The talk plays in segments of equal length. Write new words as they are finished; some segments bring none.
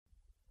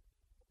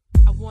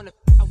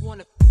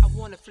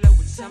wanna flow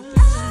with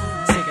something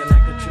smooth. Take it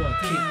like a drug,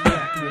 kick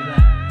back,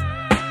 relax.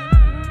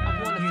 I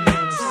wanna flow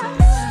with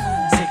something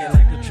smooth. Take it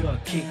like a drug,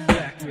 kick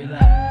back,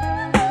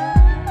 relax.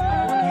 I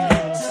wanna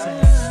flow with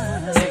something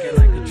smooth. Take it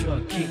like a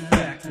drug, kick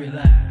back,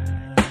 relax.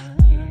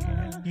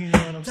 You know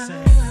what I'm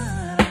saying?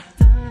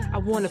 I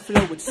wanna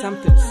flow with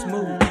something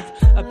smooth.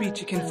 A beat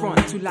you can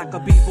front to like a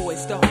b-boy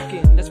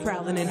stalking, that's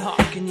prowling and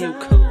hawking you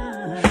cool.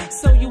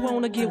 So you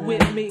wanna get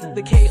with me,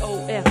 the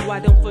K-O-F, why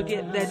don't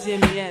forget that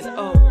Jimmy and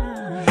O.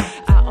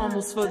 I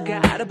almost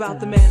forgot about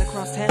the man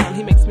across town.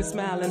 He makes me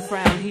smile and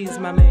frown, he's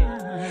my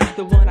man,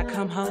 the one I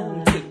come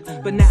home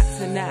to. But not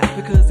tonight,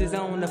 because he's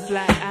on a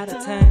flight out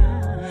of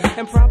town,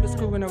 and probably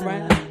screwing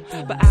around,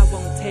 but I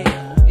won't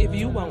tell. If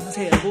you won't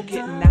tell, we'll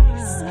get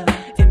nice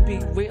and be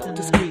real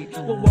discreet.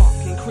 We'll walk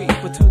and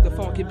creep to the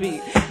funky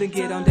beat, then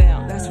get on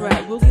down. That's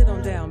right, we'll get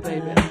on down,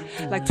 baby.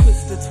 Like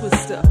Twister,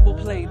 Twister, we'll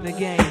play the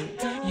game.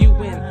 You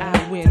win,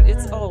 I win,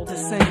 it's all the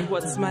same.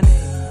 What's my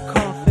name?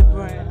 Coffee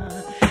Brown.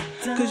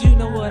 Cause you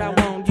know what I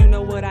want, you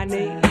know what I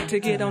need. To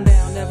get on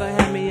down, never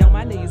have me on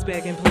my knees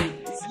begging please.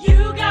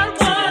 You got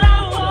what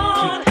I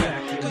want,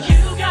 cause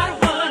you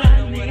got what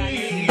I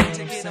need.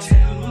 To get on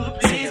down,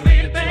 please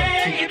me,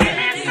 baby. Give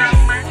me so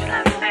much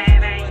love,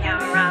 baby,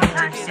 you're all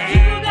I need.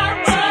 You got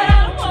what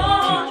I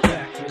want,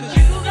 cause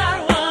you got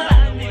what I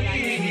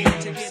need.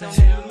 To get on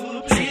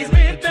down, please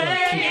me,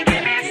 baby.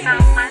 Give me so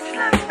much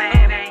love,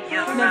 baby,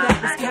 you're all Now that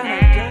was I kinda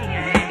need.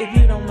 gay, if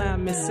you don't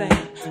mind me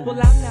saying. Well,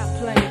 I'm not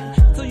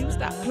playing, so you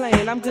stop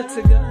playing, I'm good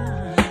to go.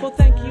 Well,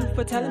 thank you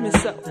for telling me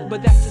so,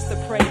 but that's just a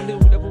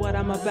prelude of what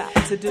I'm about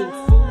to do,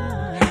 fool.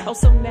 Oh,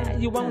 so now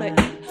you wanna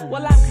eat?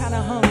 Well, I'm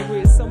kinda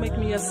hungry, so make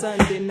me a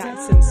Sunday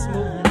nice and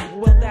smooth.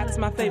 Well, that's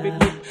my favorite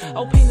group.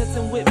 Oh, peanuts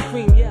and whipped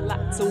cream, yeah,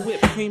 lots of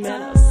whipped cream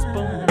and a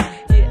spoon.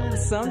 Yeah, with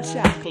some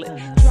chocolate,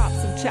 drop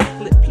some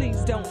chocolate, please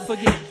don't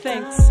forget.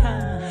 Thanks,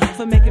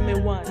 for making me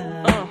one.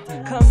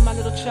 Come, my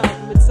little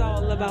chum, it's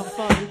all about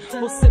fun.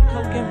 We'll sip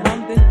coke and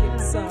rum, then get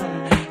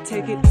some.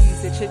 Take it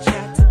easy,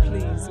 chit-chat to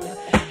please me.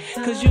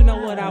 Cause you know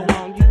what I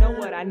want, you know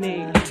what I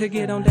need. To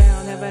get on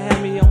down, never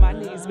have me on my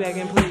knees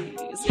begging please.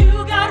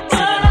 You got what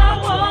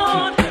I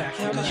want,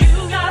 cause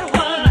you got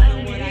what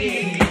I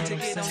need. To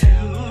get on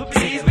down,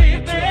 please me,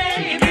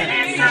 baby. Give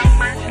me so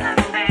much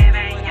love,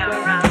 baby,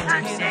 you're all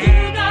I need. You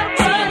got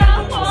what I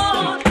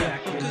want,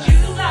 cause you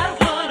got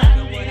what I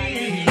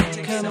need.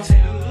 To get on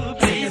down,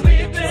 please me,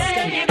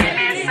 baby. Give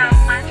me so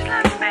much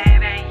love,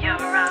 baby,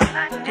 you're all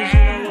I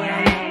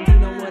need. You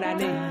know what I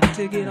need.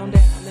 To get on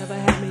down, never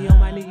have me on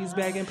my knees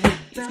begging please.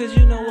 Cause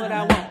you know what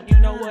I want, you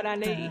know what I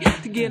need.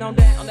 To get on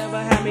down, never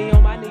have me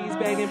on my knees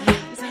begging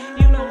please.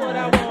 You know what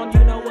I want,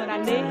 you know what I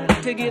need.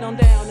 To get on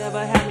down,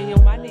 never have me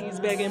on my knees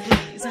begging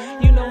please.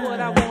 You know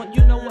what I want,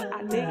 you know what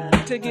I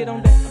need. To get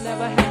on down,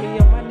 never have me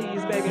on my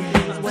knees begging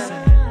please. Well,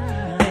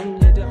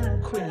 and you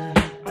don't quit,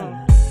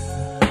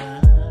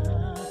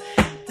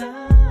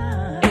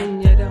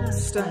 and you don't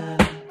stop.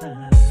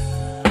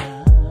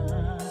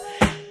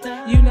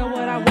 You know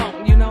what I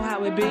want, you know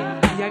how it be.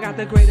 I got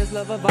the greatest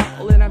love of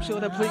all, and I'm sure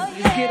to please.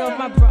 Get off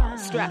my bra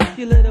strap,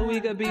 you little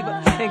eager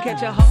beaver, and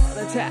catch a heart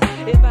attack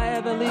if I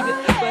ever leave it.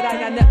 But I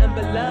got nothing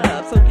but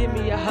love, so give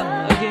me a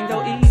hug and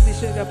go easy,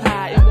 sugar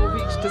pie, and we'll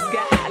reach the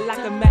sky like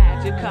a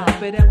magic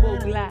carpet, and we'll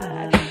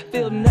glide.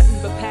 Feel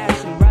nothing but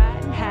passion,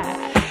 riding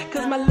high.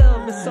 Cause my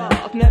love is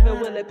soft, never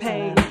will it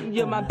pain.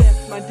 You're my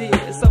best, my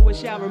dear, so it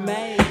shall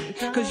remain.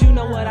 Cause you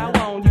know what I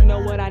want, you know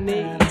what I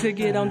need. To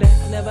get on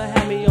down, never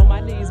have me on my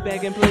knees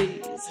begging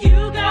please.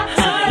 You got what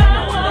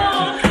I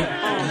want,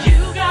 cause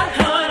you got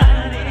what I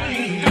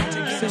need.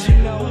 Cause you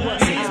know what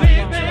Please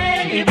me,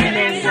 baby, give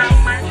me so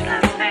much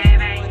love,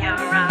 baby,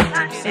 you're all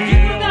I need.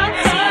 You got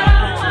what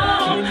I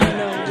want,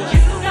 cause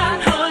you got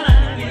what I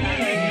need.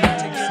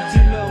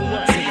 You know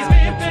what Please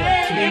me,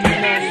 baby, give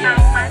me so